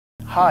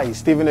Hi,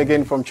 Steven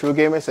again from True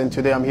Gamers, and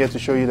today I'm here to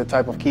show you the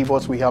type of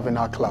keyboards we have in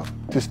our club.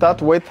 To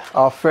start with,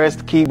 our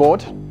first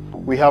keyboard,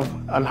 we have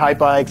an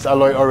HyperX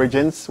Alloy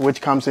Origins,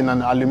 which comes in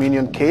an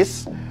aluminum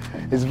case.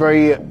 It's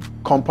very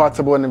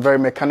compatible and very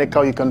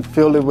mechanical. You can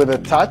feel it with a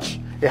touch.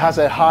 It has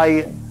a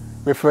high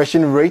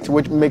refreshing rate,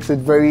 which makes it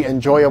very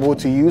enjoyable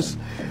to use.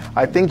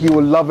 I think you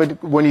will love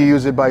it when you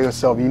use it by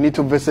yourself. You need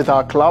to visit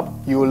our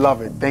club. You will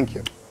love it. Thank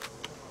you.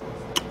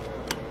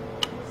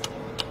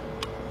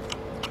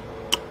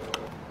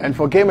 And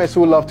for gamers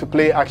who love to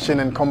play action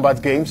and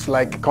combat games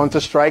like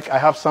Counter-Strike, I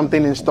have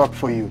something in stock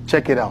for you.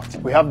 Check it out.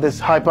 We have this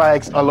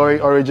HyperX Alloy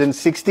Origin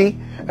 60,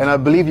 and I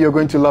believe you're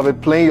going to love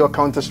it playing your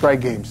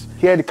Counter-Strike games.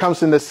 Here it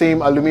comes in the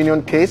same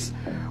aluminum case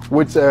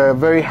with a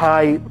very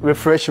high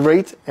refresh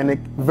rate and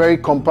very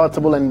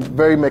compatible and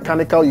very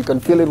mechanical. You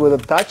can feel it with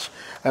a touch.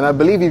 And I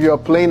believe if you're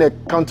playing a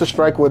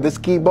Counter-Strike with this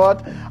keyboard,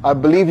 I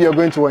believe you're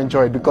going to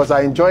enjoy it because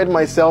I enjoyed it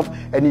myself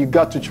and you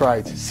got to try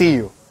it. See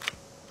you.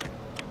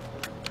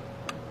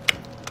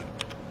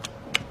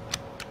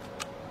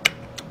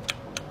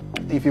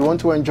 If you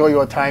want to enjoy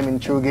your time in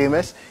True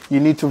Gamers, you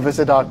need to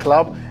visit our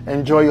club,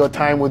 enjoy your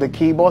time with the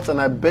keyboards, and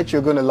I bet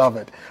you're going to love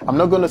it. I'm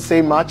not going to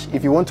say much.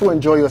 If you want to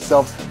enjoy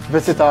yourself,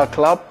 visit our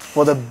club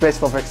for the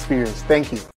best of experience. Thank you.